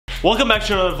Welcome back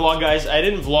to another vlog, guys. I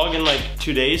didn't vlog in like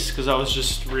 2 days because I was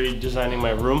just redesigning my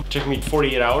room. It took me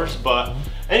 48 hours, but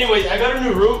anyways, I got a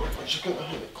new room. I'm just gonna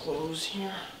close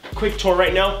here. Quick tour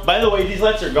right now. By the way, these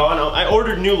lights are gone. I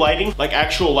ordered new lighting, like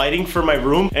actual lighting for my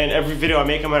room, and every video I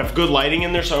make, I'm gonna have good lighting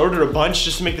in there, so I ordered a bunch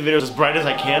just to make the videos as bright as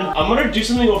I can. I'm gonna do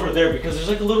something over there because there's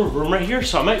like a little room right here,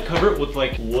 so I might cover it with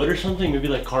like wood or something, maybe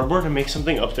like cardboard, and make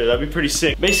something up there. That'd be pretty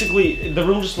sick. Basically, the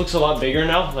room just looks a lot bigger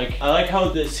now. Like, I like how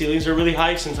the ceilings are really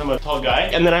high since I'm a tall guy.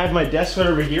 And then I have my desk right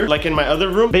over here, like in my other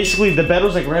room. Basically, the bed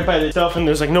was like right by the stuff, and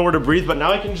there's like nowhere to breathe, but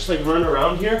now I can just like run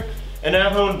around here. And I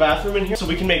have my own bathroom in here, so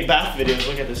we can make bath videos.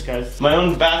 Look at this, guys. My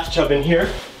own bathtub in here.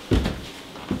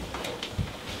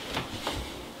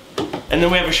 And then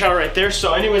we have a shower right there.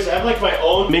 So anyways, I have like my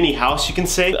own mini house, you can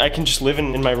say. I can just live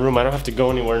in my room. I don't have to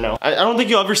go anywhere now. I don't think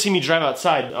you'll ever see me drive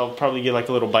outside. I'll probably get like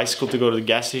a little bicycle to go to the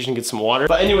gas station, get some water.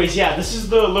 But anyways, yeah, this is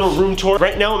the little room tour.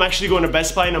 Right now, I'm actually going to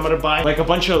Best Buy and I'm gonna buy like a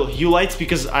bunch of Hue lights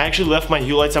because I actually left my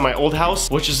Hue lights at my old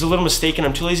house, which is a little mistake and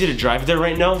I'm too lazy to drive there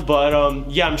right now. But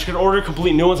yeah, I'm just gonna order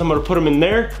complete new ones. I'm gonna put them in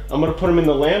there. I'm gonna put them in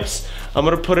the lamps. I'm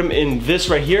gonna put them in this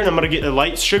right here, and I'm gonna get the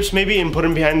light strips maybe and put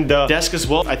them behind the desk as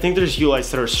well. I think there's Hue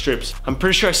lights that are strips. I'm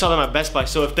pretty sure I saw them at Best Buy,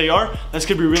 so if they are, that's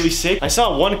gonna be really sick. I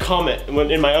saw one comment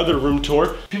in my other room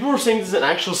tour. People were saying this is an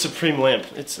actual Supreme lamp.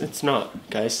 It's not,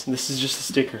 guys. This is just a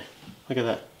sticker. Look at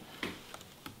that.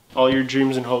 All your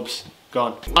dreams and hopes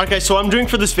gone. Okay, so what I'm doing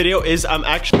for this video is I'm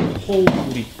actually,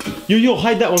 holy, yo,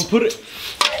 hide that one, put it.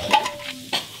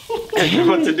 I don't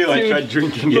know what to do. Dude, I tried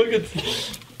drinking it. Look at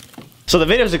this. So the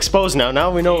video's exposed now.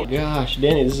 Now we know. Gosh,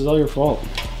 Danny, this is all your fault.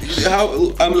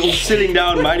 I'm sitting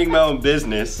down minding my own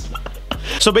business.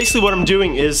 So basically what I'm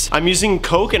doing is I'm using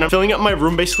Coke and I'm filling up my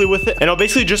room basically with it. And I'll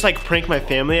basically just like prank my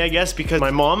family, I guess, because my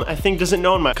mom, I think, doesn't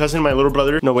know, and my cousin, my little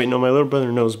brother. No, wait, no, my little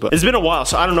brother knows, but it's been a while,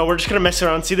 so I don't know. We're just gonna mess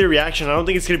around, see their reaction. I don't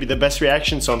think it's gonna be the best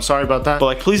reaction, so I'm sorry about that. But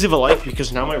like, please leave a like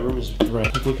because now my room is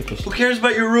red. Look at this. Who cares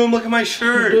about your room? Look at my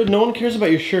shirt. Dude, no one cares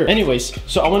about your shirt. Anyways,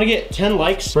 so I wanna get 10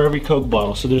 likes for every Coke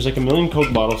bottle. So there's like 1 million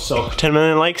Coke bottles, so 10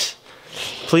 million likes.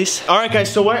 Please. All right,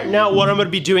 guys, so right now what I'm gonna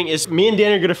be doing is me and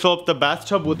Danny are gonna fill up the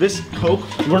bathtub with this Coke.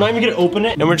 We're not even gonna open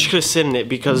it, and we're just gonna sit in it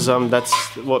because that's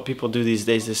what people do these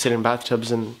days. They sit in bathtubs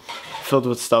and filled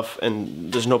with stuff,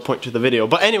 and there's no point to the video.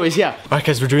 But anyways, yeah. All right,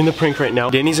 guys, we're doing the prank right now.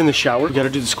 Danny's in the shower. We gotta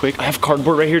do this quick. I have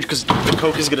cardboard right here because the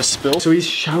Coke is gonna spill. So he's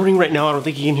showering right now. I don't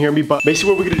think he can hear me, but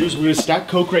basically what we're gonna do is we're gonna stack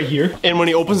Coke right here, and when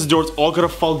he opens the door, it's all gonna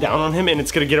fall down on him, and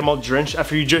it's gonna get him all drenched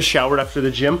after he just showered after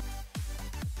the gym.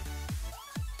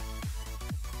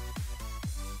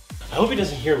 I hope he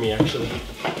doesn't hear me, actually,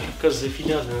 because if he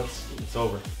does, then it's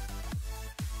over.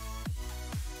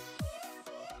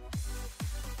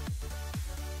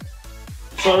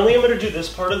 So I think I'm gonna do this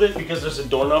part of it because there's a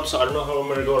doorknob, so I don't know how I'm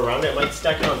gonna go around it. I might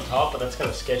stack it on top, but that's kind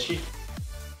of sketchy.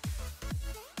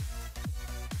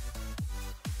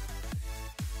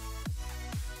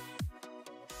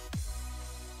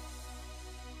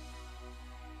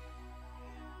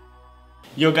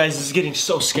 Yo guys, this is getting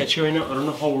so sketchy right now. I don't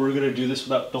know how we're gonna do this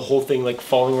without the whole thing like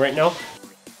falling right now.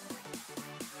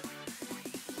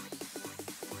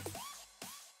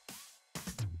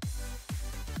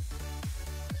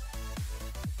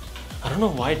 I don't know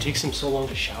why it takes him so long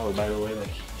to shower, by the way. Like,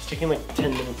 he's taking like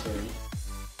 10 minutes already.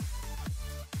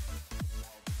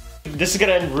 This is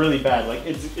gonna end really bad. Like,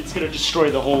 it's gonna destroy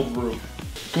the whole room.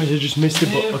 Guys, I just missed it,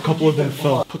 but a couple of them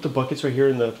fell. Put the buckets right here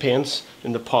in the pans,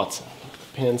 in the pots.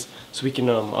 Pans, so we can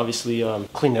obviously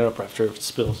clean it up after it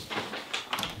spills.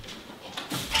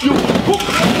 Yo!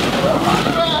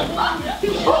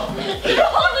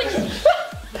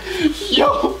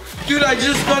 Yo! Dude, I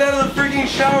just got out of the freaking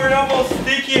shower and I'm all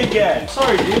sticky again.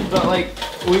 Sorry, dude, but like,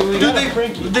 we got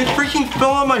they freaking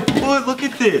fell on my foot. Look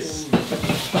at this.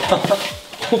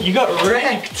 You got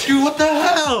wrecked. Dude, what the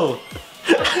hell?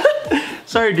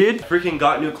 Sorry, dude. Freaking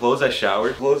got new clothes. I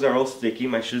showered. Clothes are all sticky.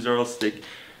 My shoes are all sticky.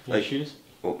 Like shoes?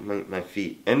 Oh, my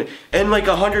feet. And like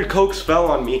 100 Cokes fell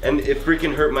on me and it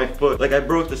freaking hurt my foot. Like I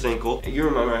broke this ankle. You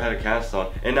remember I had a cast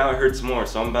on and now it hurts more,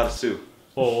 so I'm about to sue.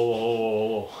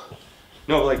 Oh.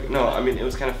 No, like, no, I mean, it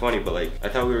was kind of funny, but like, I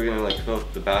thought we were gonna like fill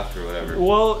up the bath or whatever.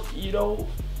 Well, you know,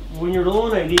 when you're low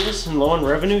on ideas and low on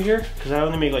revenue here, because I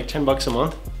only make like 10 bucks a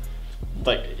month,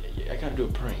 like, I gotta do a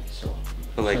prank, so.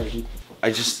 But like,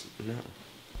 I just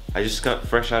got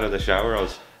fresh out of the shower. I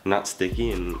was not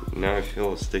sticky, and now I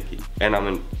feel sticky. And I'm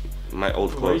in my old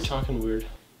clothes. Why are you talking weird?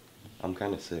 I'm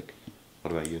kind of sick.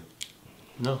 What about you?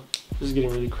 No. This is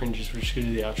getting really cringy, so we're just gonna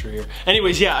do the outro here.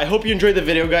 Anyways, yeah, I hope you enjoyed the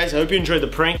video, guys. I hope you enjoyed the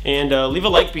prank. And leave a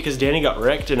like because Danny got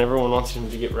wrecked and everyone wants him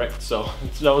to get wrecked. So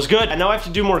that was good. And now I have to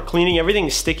do more cleaning. Everything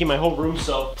is sticky in my whole room.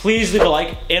 So please leave a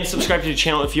like and subscribe to the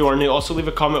channel if you are new. Also leave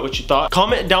a comment what you thought.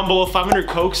 Comment down below 500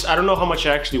 Cokes. I don't know how much it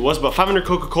actually was, but 500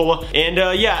 Coca-Cola. And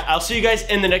yeah, I'll see you guys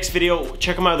in the next video.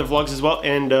 Check out my other vlogs as well.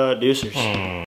 And deuces.